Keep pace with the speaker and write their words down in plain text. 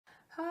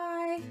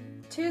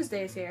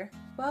Tuesday's here.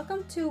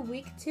 Welcome to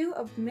week 2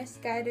 of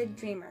Missguided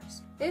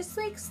Dreamers. This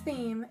week's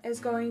theme is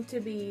going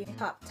to be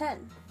top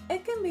 10.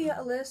 It can be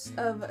a list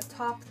of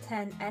top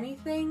 10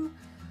 anything,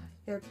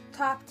 your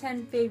top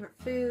 10 favorite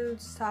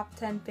foods, top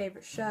 10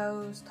 favorite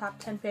shows, top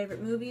 10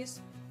 favorite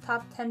movies,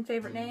 top 10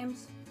 favorite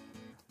names,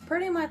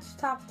 pretty much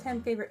top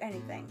 10 favorite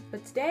anything.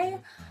 But today,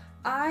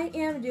 I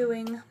am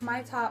doing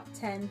my top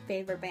 10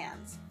 favorite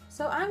bands.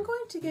 So I'm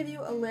going to give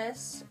you a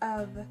list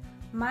of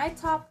my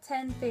top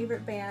 10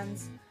 favorite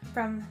bands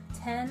from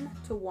 10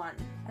 to 1,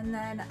 and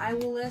then I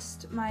will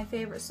list my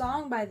favorite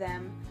song by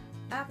them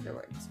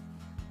afterwards.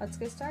 Let's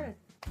get started.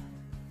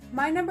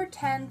 My number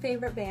 10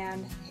 favorite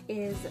band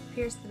is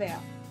Pierce the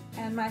Veil,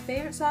 and my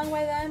favorite song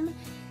by them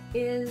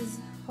is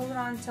Hold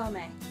On Till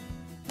May.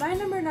 My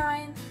number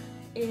 9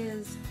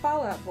 is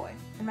Fall Out Boy,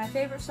 and my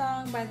favorite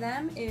song by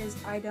them is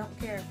I Don't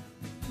Care.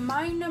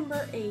 My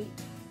number 8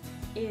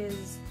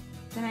 is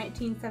the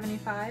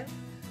 1975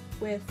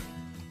 with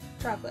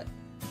Chocolate.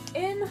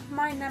 In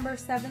my number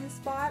 7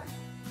 spot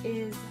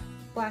is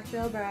Black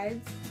Veil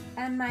Brides,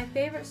 and my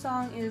favorite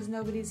song is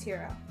Nobody's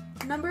Hero.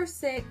 Number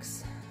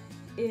 6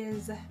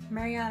 is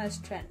Mariana's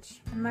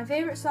Trench, and my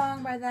favorite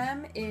song by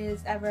them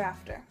is Ever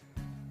After.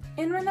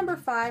 In my number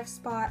 5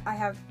 spot I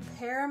have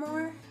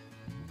Paramore,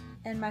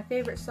 and my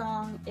favorite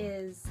song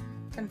is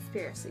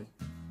Conspiracy.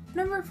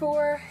 Number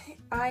 4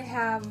 I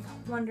have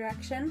One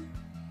Direction,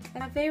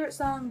 and my favorite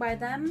song by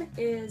them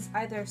is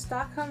either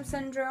Stockholm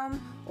Syndrome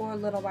or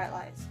Little White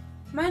Lies.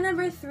 My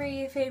number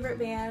 3 favorite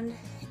band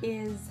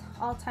is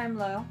All Time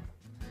Low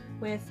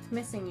with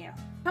Missing You.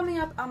 Coming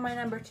up on my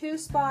number 2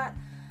 spot,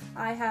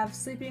 I have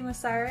Sleeping with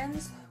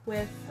Sirens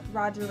with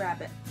Roger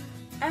Rabbit.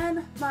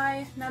 And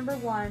my number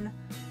 1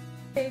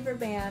 favorite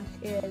band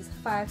is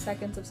 5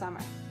 Seconds of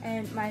Summer.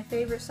 And my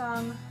favorite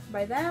song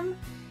by them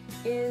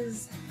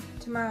is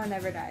Tomorrow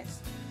Never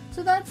Dies.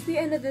 So that's the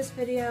end of this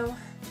video.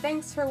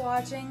 Thanks for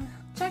watching.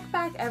 Check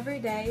back every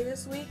day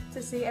this week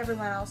to see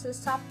everyone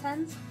else's top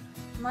 10s.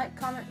 Like,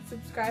 comment,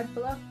 subscribe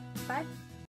below. Bye!